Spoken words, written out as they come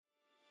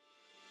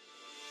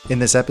In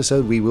this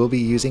episode, we will be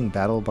using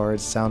BattleBards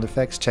sound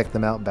effects. Check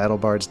them out,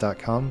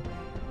 battlebards.com.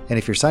 And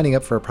if you're signing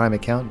up for a Prime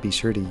account, be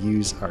sure to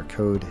use our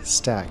code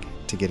STACK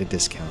to get a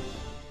discount.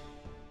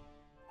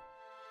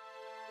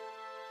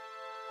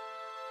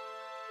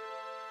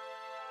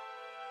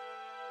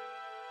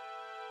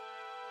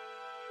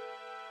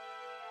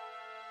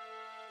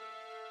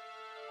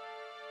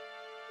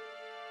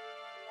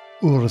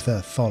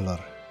 Urtha Tholar.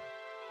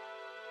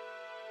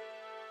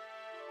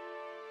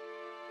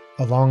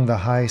 Along the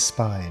high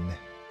spine,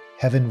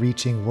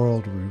 heaven-reaching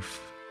world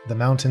roof, the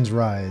mountains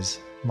rise,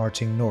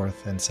 marching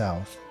north and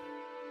south.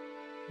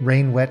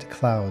 Rain-wet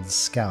clouds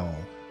scowl,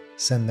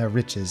 send their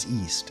riches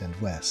east and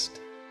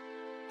west.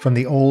 From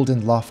the old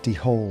and lofty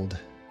hold,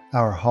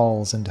 our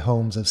halls and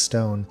homes of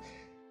stone,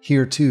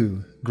 here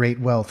too great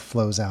wealth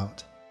flows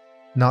out,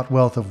 not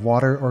wealth of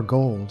water or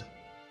gold,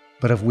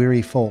 but of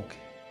weary folk,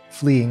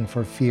 fleeing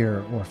for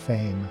fear or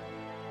fame,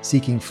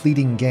 seeking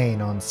fleeting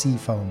gain on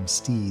sea-foam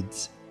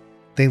steeds.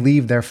 They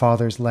leave their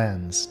fathers'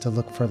 lands to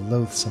look for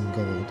loathsome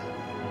gold.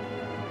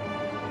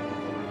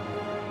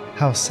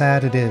 How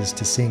sad it is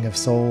to sing of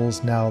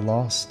souls now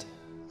lost,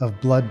 of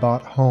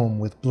blood-bought home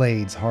with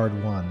blades hard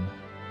won,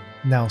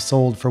 now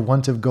sold for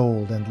want of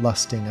gold and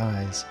lusting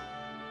eyes.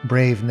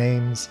 Brave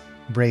names,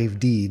 brave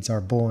deeds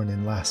are born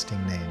in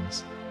lasting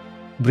names.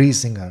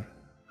 Brisingar,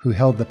 who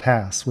held the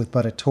pass with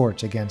but a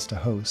torch against a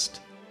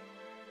host.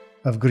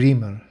 Of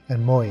Grimr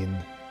and Moin,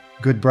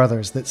 good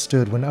brothers that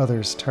stood when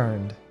others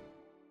turned.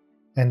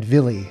 And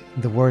Vili,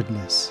 the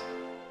wordless,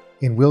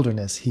 in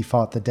wilderness he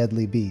fought the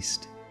deadly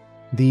beast.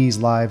 These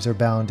lives are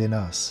bound in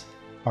us,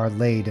 are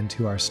laid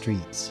into our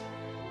streets.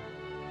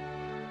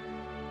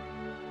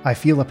 I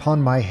feel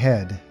upon my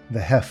head the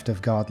heft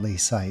of godly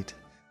sight,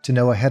 to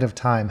know ahead of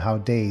time how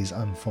days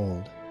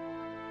unfold.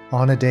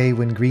 On a day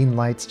when green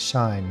lights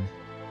shine,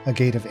 a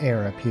gate of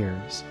air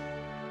appears.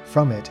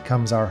 From it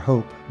comes our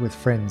hope with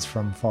friends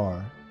from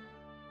far.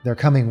 Their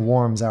coming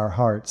warms our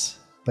hearts,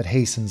 but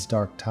hastens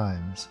dark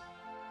times.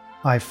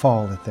 I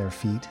fall at their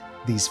feet,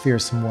 these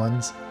fearsome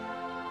ones,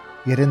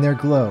 yet in their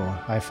glow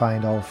I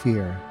find all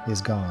fear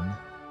is gone.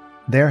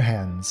 Their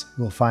hands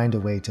will find a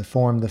way to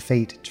form the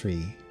fate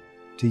tree,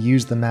 to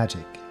use the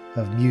magic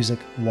of music,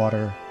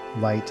 water,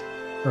 light,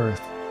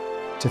 earth,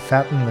 to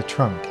fatten the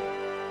trunk,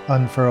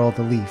 unfurl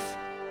the leaf,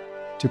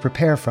 to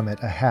prepare from it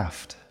a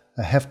haft,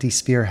 a hefty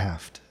spear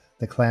haft,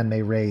 the clan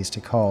may raise to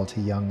call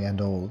to young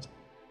and old.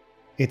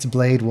 Its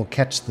blade will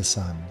catch the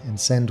sun and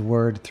send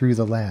word through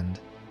the land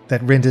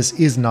that Rindis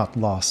is not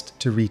lost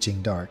to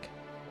reaching dark.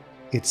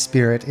 Its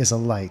spirit is a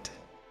light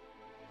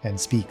and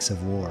speaks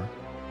of war.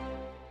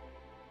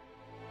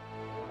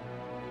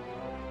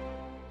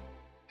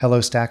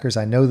 Hello Stackers,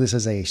 I know this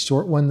is a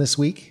short one this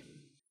week.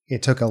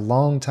 It took a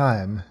long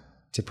time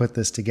to put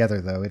this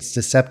together though. It's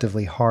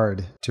deceptively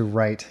hard to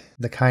write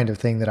the kind of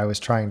thing that I was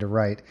trying to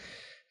write.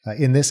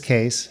 In this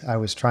case, I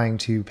was trying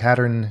to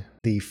pattern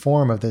the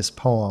form of this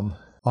poem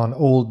on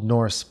Old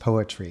Norse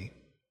poetry.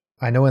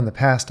 I know in the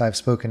past I've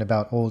spoken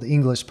about Old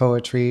English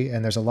poetry,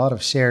 and there's a lot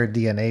of shared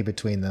DNA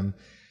between them.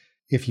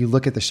 If you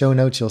look at the show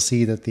notes, you'll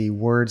see that the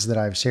words that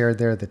I've shared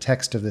there, the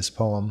text of this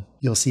poem,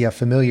 you'll see a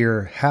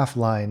familiar half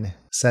line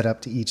set up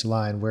to each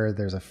line where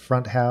there's a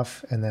front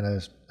half and then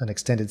an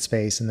extended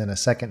space and then a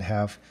second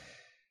half.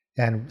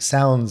 And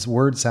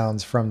word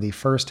sounds from the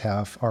first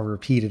half are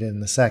repeated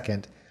in the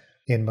second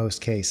in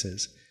most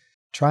cases.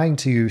 Trying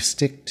to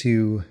stick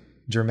to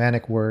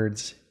Germanic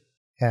words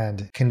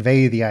and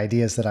convey the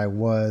ideas that I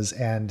was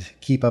and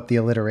keep up the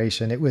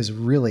alliteration, it was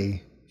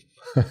really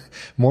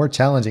more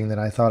challenging than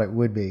I thought it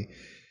would be.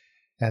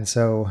 And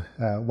so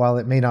while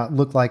it may not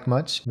look like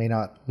much, may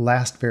not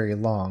last very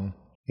long,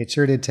 it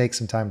sure did take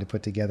some time to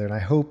put together, and I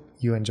hope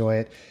you enjoy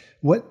it.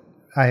 What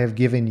I have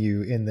given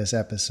you in this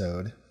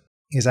episode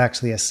is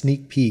actually a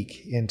sneak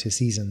peek into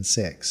Season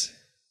 6.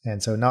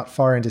 And so not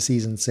far into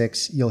Season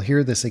 6, you'll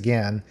hear this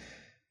again,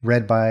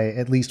 read by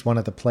at least one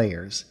of the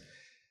players.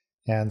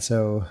 And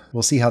so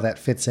we'll see how that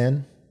fits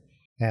in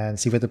and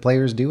see what the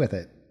players do with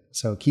it.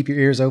 So keep your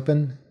ears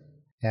open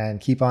and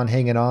keep on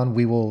hanging on.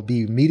 We will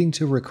be meeting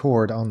to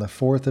record on the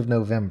 4th of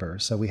November.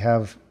 So we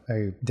have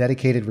a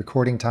dedicated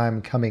recording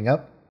time coming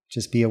up.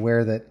 Just be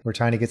aware that we're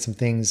trying to get some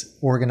things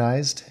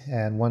organized.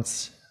 And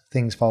once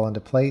things fall into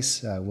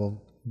place,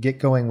 we'll get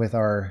going with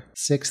our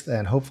 6th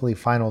and hopefully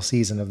final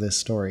season of this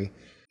story.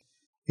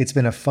 It's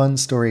been a fun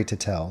story to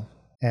tell,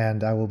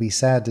 and I will be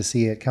sad to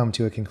see it come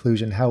to a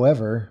conclusion.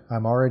 However,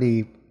 I'm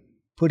already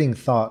putting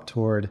thought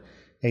toward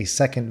a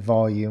second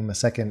volume, a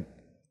second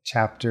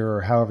chapter,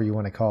 or however you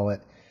want to call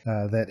it,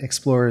 that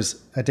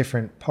explores a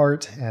different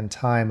part and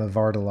time of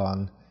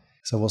Vardalon.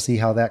 So we'll see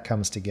how that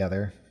comes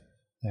together.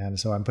 And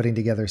so I'm putting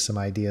together some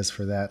ideas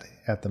for that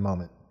at the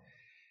moment.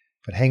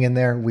 But hang in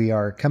there, we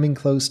are coming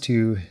close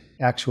to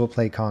actual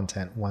play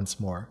content once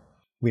more.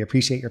 We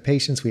appreciate your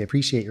patience. We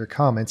appreciate your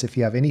comments. If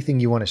you have anything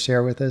you want to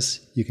share with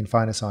us, you can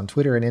find us on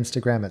Twitter and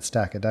Instagram at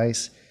Stack of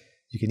Dice.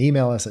 You can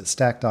email us at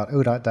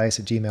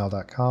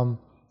stack.o.dice@gmail.com.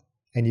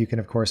 And you can,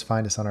 of course,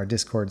 find us on our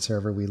Discord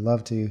server. We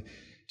love to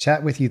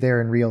chat with you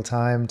there in real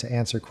time, to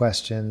answer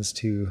questions,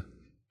 to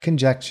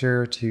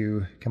conjecture,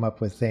 to come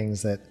up with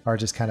things that are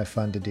just kind of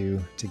fun to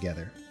do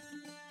together.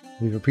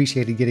 We've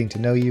appreciated getting to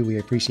know you. We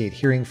appreciate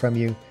hearing from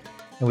you.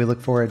 And we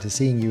look forward to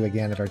seeing you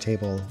again at our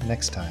table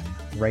next time,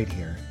 right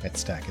here at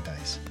Stack of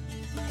Dice.